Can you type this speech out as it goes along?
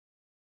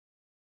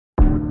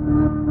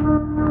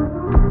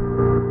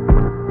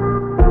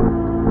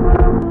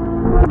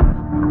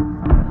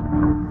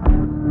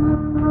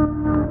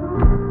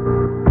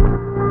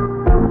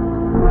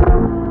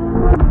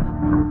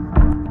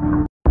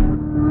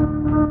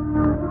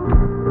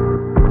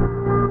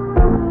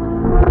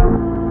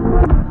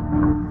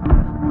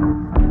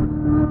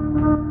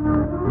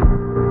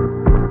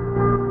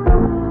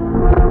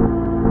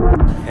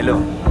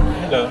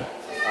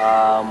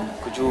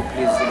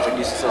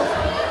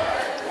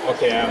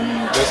Okay,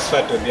 I'm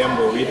Josphat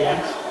Odhiambo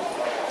Williams,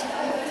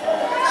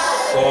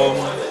 from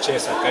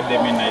Chess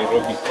Academy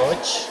Nairobi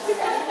coach,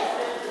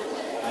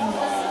 and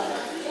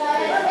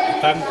I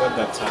thank God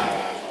that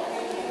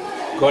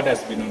God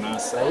has been on our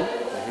side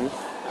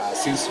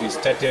since we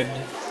started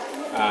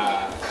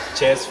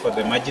chess for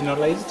the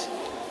marginalized.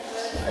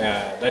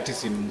 That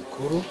is in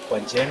Kuru,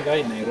 Kwanjenga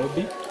in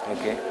Nairobi.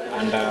 Okay.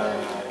 And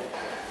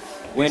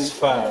when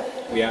far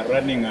we are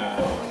running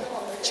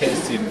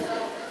chess in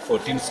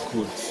 14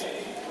 schools.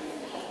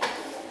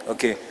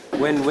 Okay.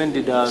 When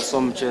did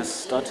some chess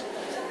start?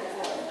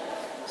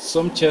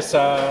 Some chess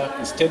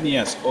is 10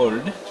 years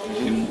old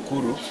in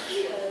Kuru,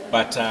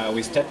 but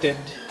we started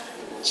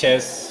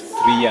chess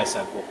 3 years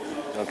ago.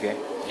 Okay.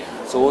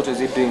 Yeah. So what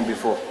was it doing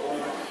before?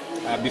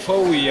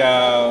 Before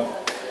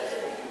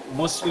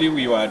mostly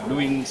we were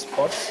doing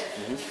sports.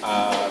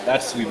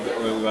 We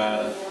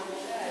were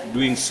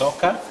doing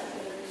soccer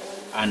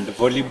and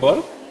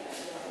volleyball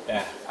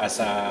as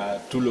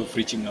a tool of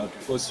reaching out,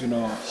 because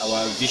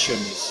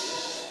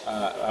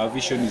our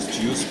vision is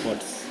to use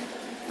sports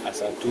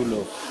as a tool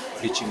of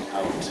reaching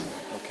out.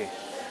 Okay.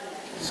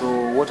 So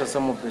what are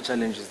some of the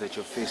challenges that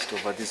you faced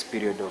over this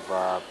period of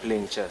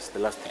playing chess, the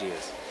last 3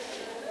 years?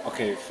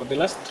 Okay, for the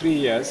last 3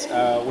 years,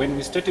 when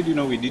we started,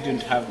 we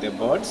didn't have the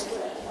boards,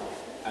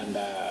 and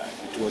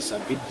it was a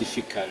bit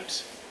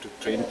difficult to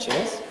train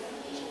chess,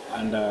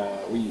 and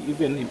we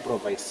even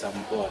improvised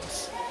some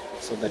boards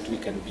so that we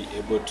can be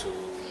able to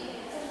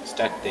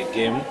start the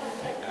game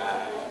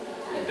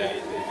in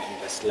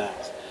the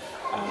slums.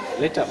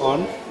 Later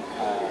on,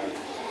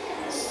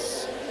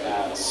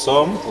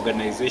 some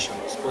organization,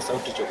 sports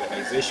outreach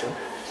organization,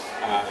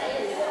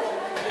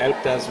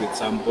 helped us with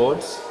some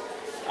boards,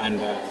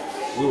 and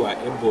we were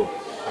able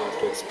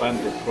to expand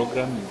the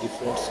program in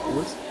different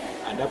schools,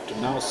 and up to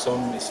now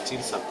some is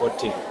still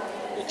supporting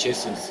the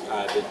chess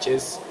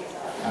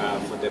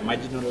for the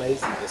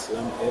marginalized in the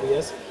slum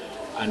areas,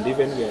 and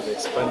even we have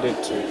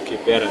expanded to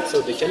Kibera.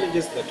 So the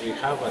challenges that we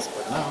have as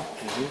per now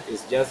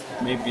is just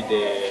maybe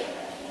the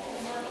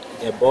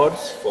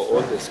boards for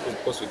all the schools,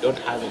 because we don't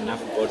have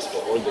enough boards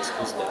for all the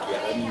schools that we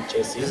are running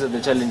chess in. These are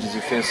the challenges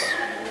you face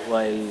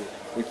while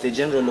with the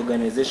general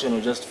organization,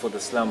 or just for the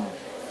slum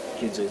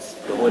kids, or it's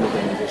the whole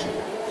organization?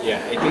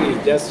 Yeah, I think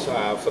it's just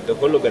for the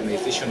whole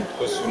organization,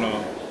 because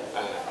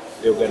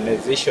the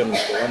organization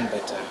is the one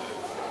that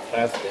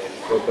runs the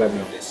program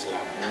in the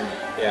slum.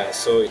 Yeah,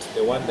 so it's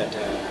the one that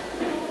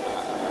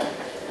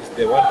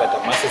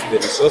amasses the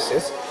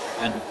resources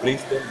and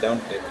brings them down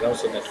to the ground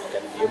so that we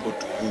can be able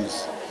to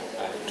use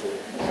to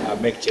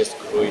make chess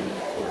grow in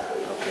Kuru.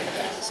 Okay.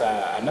 So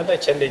another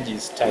challenge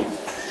is time,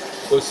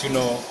 because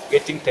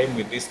getting time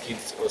with these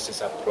kids also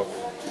is a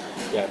problem.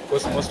 Yeah,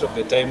 because most of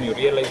the time you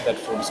realize that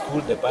from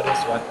school the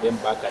parents want them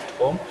back at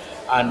home,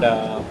 and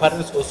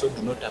parents also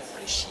do not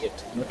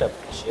appreciate the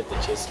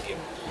chess game,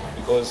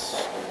 because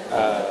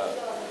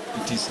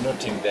it is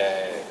not in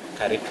the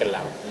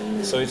curriculum.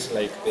 So it's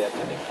like they are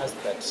telling us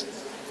that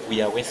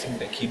we are wasting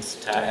the kids'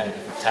 time.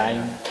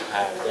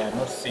 They are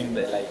not seeing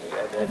they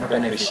are not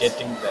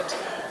appreciating that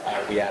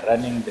we are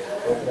running the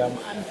program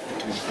and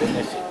it will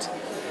benefit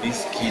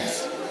these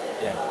kids.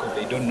 Yeah, because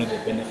they don't know the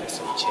benefits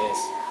of chess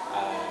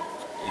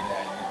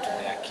to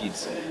their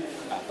kids.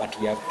 But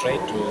we have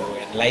tried to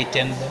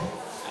enlighten them,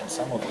 and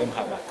some of them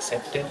have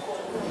accepted,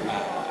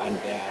 and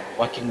they are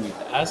working with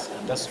us,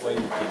 and that's why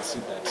we can see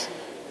that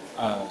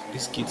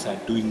these kids are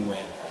doing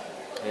well.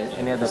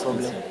 Any other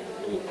problem?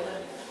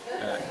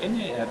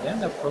 The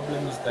other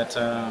problem is that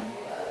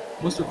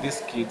most of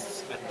these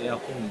kids at their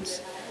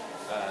homes,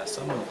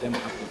 some of them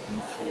have got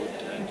no food,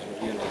 and you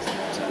realize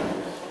that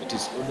it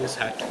is always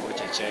hard to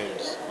watch a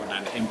child on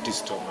an empty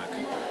stomach.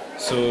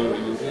 So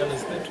you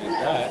realize that with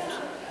that,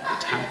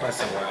 it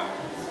hampers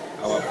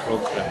our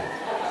program,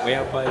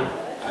 whereby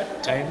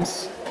at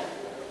times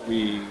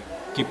we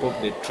keep up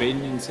the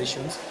training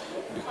sessions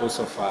because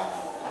of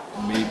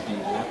maybe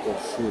lack of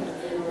food.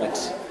 But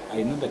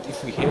I know that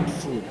if we had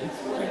food,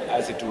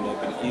 as it would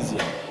have been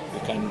easier, we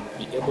can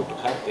be able to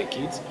have the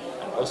kids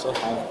and also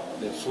have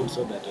the food,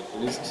 so that at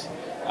least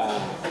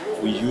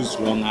we use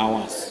long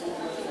hours,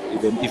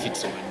 even if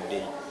it's 1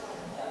 day.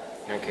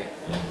 Okay.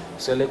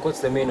 So what's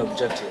the main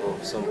objective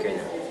of Some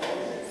Kenya?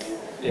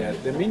 Yeah,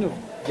 the main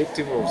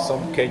objective of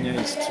Some Kenya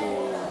is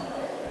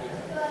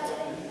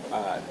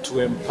to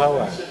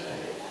empower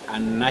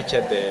and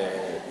nurture the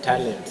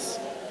talents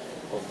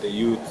of the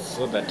youth,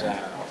 so that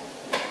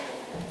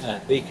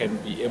they can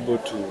be able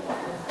to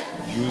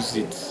use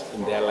it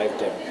in their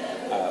lifetime.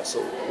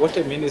 So what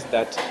I mean is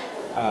that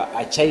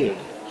a child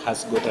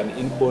has got an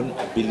inborn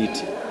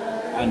ability,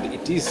 and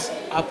it is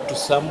up to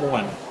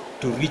someone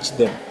to reach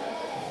them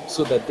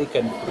so that they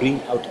can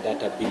bring out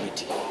that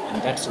ability.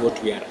 And that's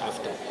what we are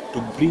after,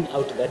 to bring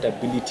out that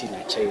ability in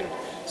a child,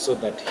 so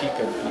that he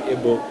can be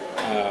able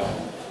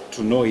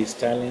to know his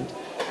talent,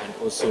 and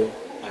also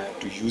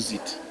to use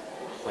it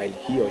while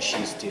he or she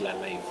is still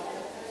alive.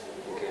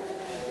 Okay.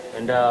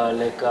 And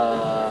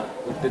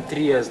with the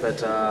 3 years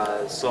that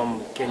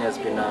Some Kenya has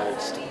been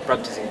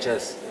practicing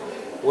chess,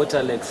 what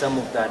are like some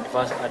of the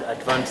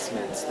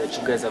advancements that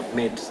you guys have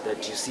made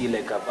that you see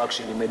like have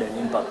actually made an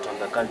impact on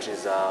the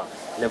country's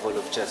level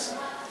of chess?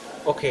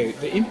 Okay,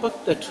 the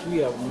impact that we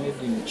have made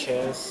in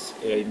chess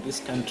in this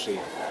country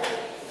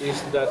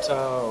is that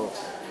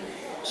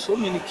so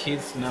many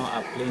kids now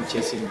are playing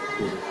chess in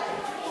Kuru,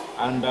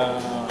 and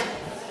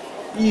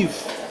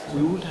if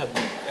we would have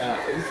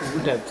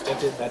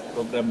started that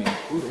program in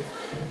Kuru,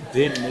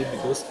 then maybe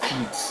those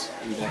kids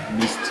would have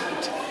missed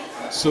it.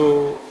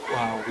 So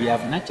we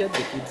have nurtured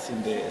the kids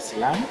in the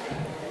slum,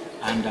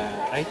 and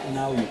right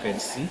now you can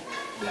see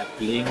they are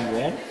playing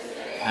well.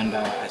 And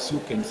as you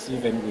can see,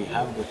 when we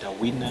have got a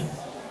winner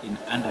in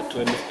under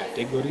 12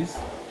 categories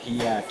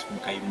here at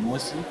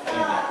Kaimosi, where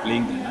they are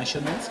playing the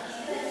nationals,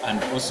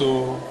 and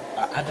also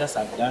others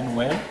have done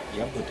well. We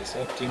have got a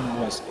side team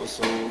who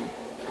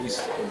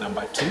is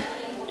number 2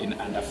 in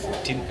under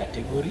 14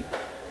 category,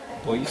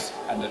 boys,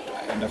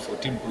 under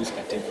 14 boys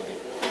category,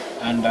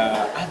 and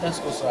others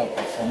also have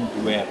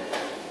performed well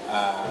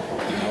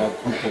in our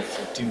group of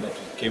 14 that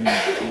we came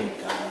here in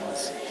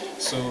Kaimosi.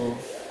 So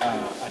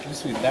at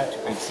least with that,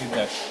 you can see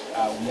that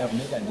we have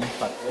made an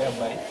impact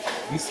whereby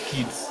these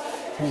kids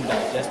who would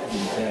have just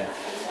been there,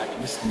 at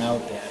least now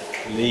they are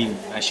playing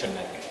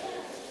nationally.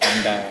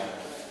 And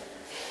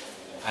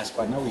as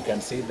per now, we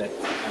can say that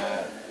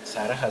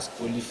Sarah has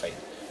qualified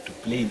to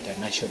play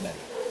internationally.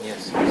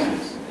 Yes.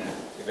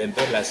 Yeah. Even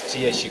though last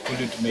year she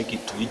couldn't make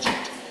it to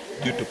Egypt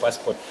due to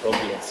passport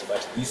problems,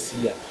 but this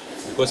year,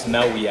 because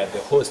now we are the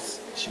hosts,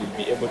 she will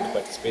be able to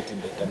participate in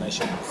the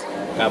internationals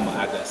come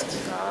August.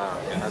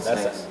 Yeah,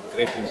 That's nice. a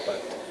great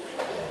impact.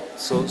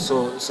 So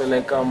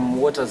like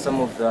what are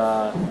some of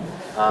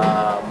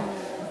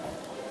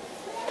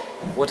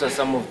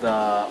the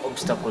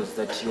obstacles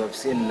that you have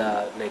seen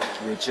like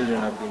your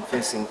children have been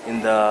facing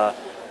in the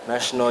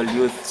National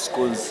Youth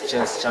Schools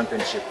Chess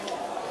Championship?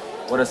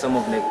 What are some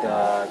of like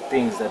the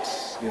things that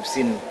you've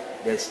seen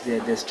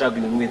they're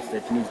struggling with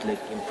that needs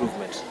like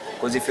improvement?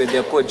 Because if you're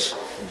their coach,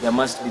 there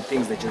must be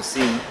things that you're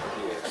seeing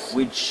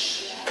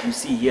which you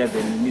see here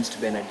there needs to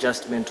be an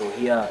adjustment, or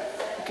here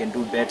you can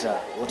do better.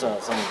 What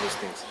are some of those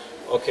things?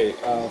 Okay,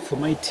 for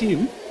my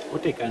team,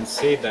 what I can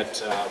say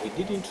that we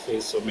didn't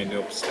face so many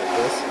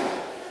obstacles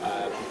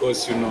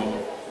because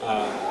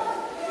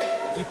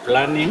the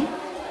planning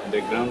on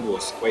the ground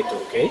was quite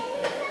okay.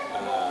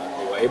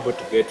 We were able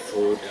to get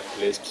food, a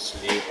place to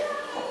sleep,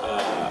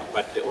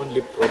 but the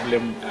only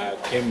problem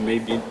came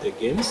maybe in the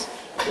games,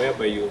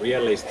 whereby you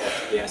realize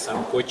that there are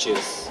some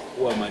coaches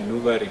who are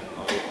maneuvering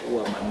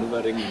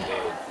in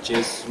the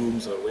chess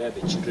rooms or where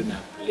the children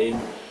are playing,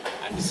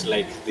 and it's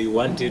like they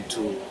wanted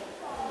to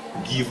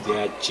give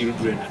their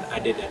children an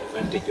added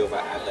advantage over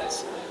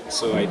others.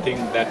 So I think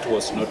that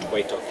was not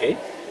quite okay,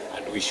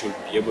 and we should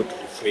be able to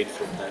refrain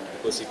from that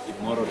because it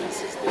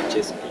demoralizes the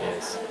chess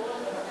players.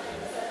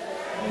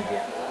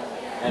 Okay.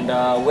 And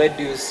where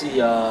do you see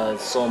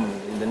SOM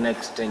in the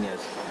next 10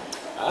 years?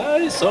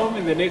 SOM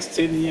in the next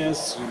 10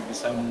 years will be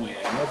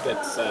somewhere. Not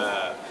that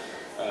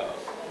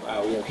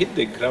we have hit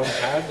the ground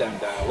hard,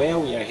 and where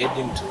we are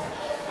heading to,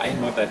 I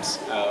know that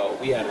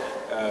we are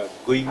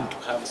going to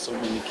have so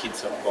many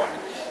kids on board,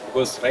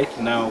 because right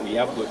now we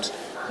have got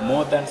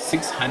more than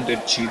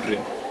 600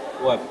 children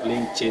who are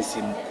playing chess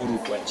in Kuru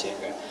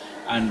Kwachenga.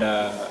 And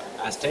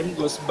as time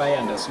goes by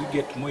and as we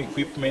get more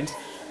equipment,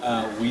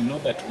 we know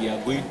that we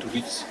are going to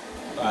reach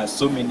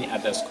so many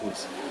other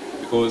schools,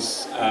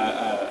 because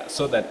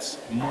so that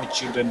more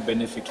children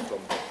benefit from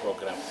the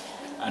program.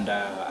 And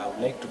I would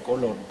like to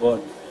call on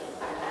board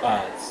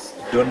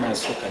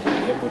donors who can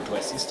be able to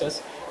assist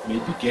us,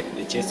 maybe get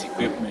the chess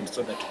equipment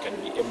so that we can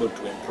be able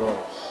to enroll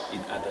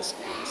in other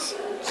schools.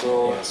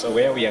 So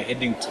where we are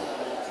heading to,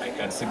 I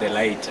can see the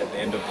light at the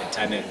end of the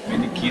tunnel.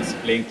 Many kids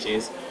playing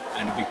chess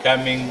and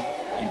becoming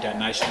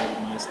international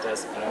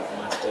masters, craft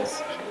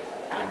masters,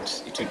 and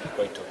it will be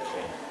quite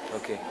okay.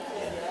 Okay.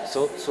 Yeah.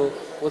 So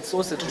what's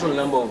the total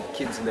number of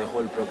kids in the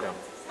whole program?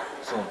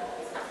 So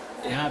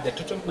yeah, the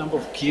total number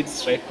of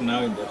kids right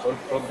now in the whole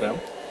program,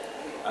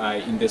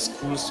 in the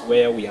schools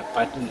where we are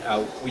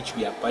which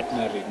we are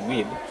partnering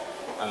with,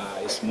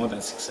 is more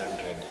than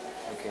 600.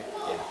 Okay.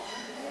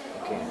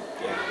 Yeah. Okay.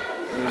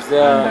 Yeah. Is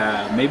there...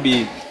 And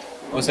maybe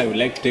also I would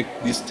like to take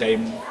this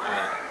time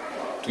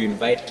to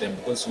invite them,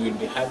 because we will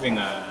be having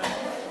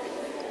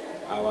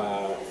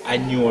our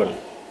annual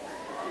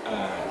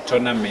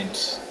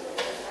tournament,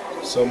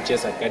 SOM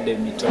Chess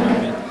Academy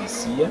tournament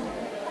this year,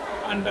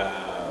 and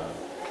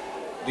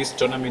this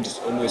tournament is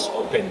always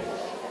open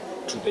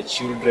to the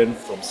children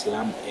from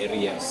slum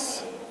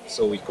areas,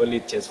 so we call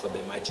it Chess for the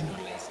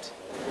Marginalized.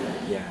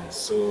 Yeah,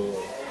 so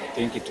I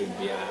think it will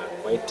be a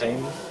quite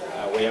time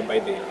whereby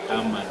they will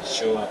come and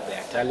show up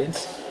their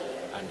talents,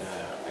 and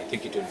I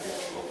think it will be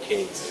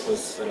okay,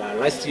 because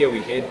last year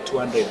we had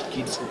 200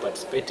 kids who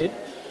participated,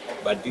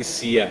 but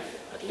this year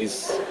at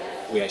least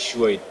we are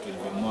sure it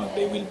will be more.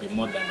 There will be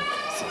more than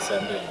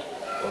 600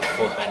 or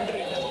 400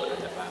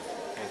 and above.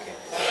 Okay.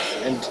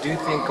 And do you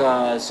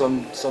think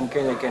some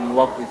Kenya can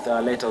work with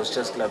Lighthouse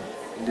Chess Club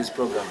in this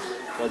program,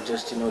 not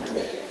just to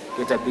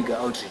get a bigger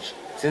outreach?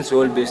 since we're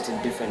all based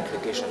in different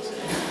locations?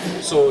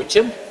 So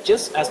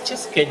just as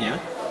Chess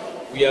Kenya,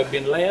 we have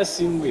been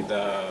liaising with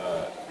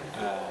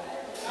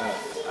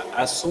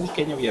as Home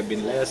Kenya, we have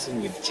been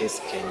liaising with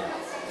Chess Kenya.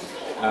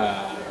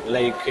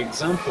 Like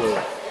example,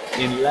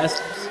 in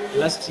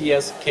last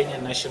year's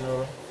Kenya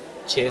National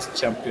Chess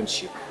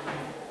Championship,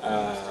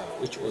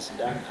 which was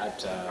done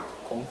at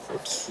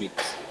Comfort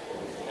Suite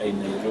in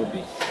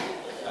Nairobi.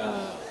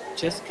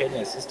 Chess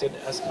Kenya assisted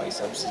us by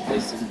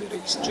subsidizing the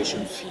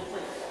registration fee,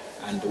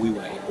 and we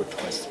were able to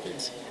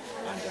participate.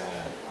 And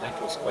that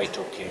was quite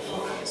okay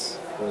for us,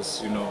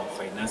 because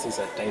finances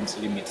at times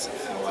limits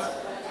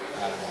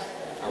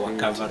our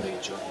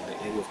coverage, or the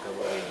area of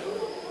coverage,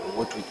 or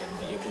what we can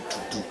be able to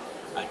do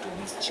to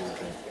these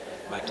children.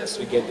 But as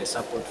we get the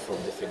support from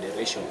the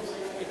federation,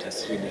 it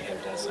has really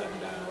helped us. And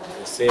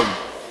the same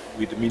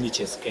with Mini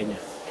Chess Kenya.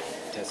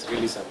 It has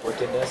really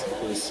supported us,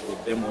 because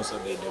with them also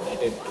they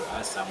donated to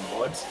us some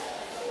boards,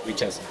 which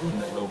has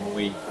gone a long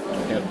way to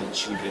help the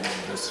children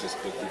in those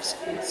respective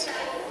schools.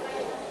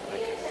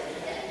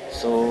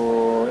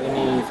 So,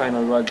 any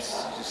final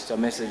words, just a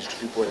message to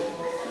people?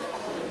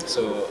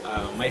 So,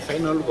 my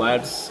final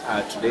words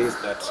today is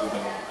that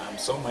I'm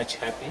so much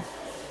happy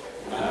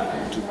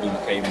to be in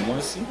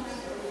Kaimosi,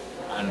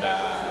 and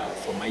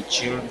for my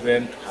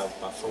children to have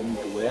performed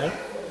well,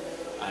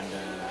 and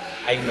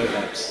I know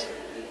that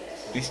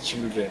these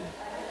children,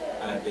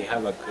 they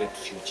have a great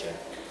future.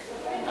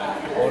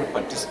 All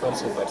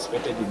participants who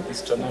participated in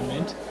this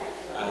tournament,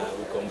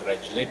 we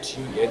congratulate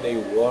you, whether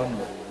you won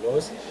or you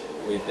lost.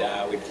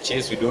 With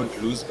chess we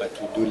don't lose, but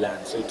we do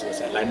learn. So it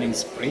was a learning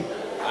spree,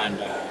 and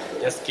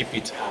just keep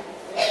it up.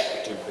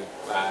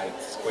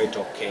 It's quite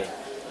okay.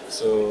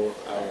 So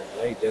I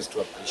would like just to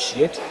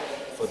appreciate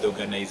for the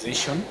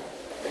organization,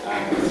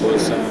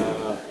 because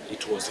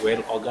it was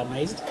well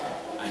organized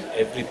and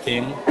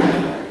everything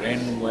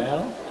ran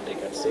well, and I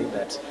can say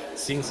that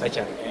seeing such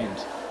an end,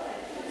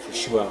 for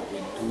sure we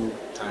do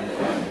thank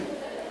God.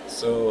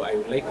 So I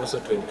would like also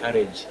to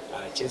encourage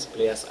chess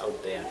players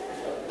out there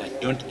that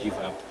don't give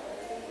up,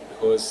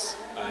 because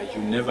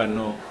you never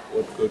know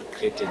what God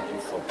created you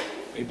for.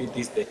 Maybe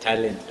this is the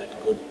talent that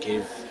God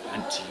gave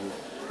unto you,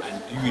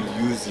 and you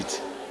will use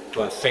it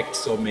to affect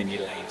so many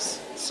lives.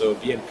 So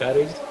be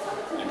encouraged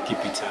and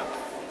keep it up.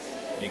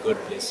 May God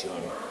bless you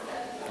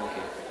all.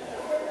 Okay.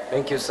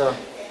 Thank you, sir,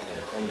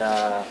 and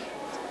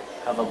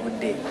have a good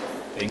day.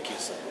 Thank you,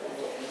 sir.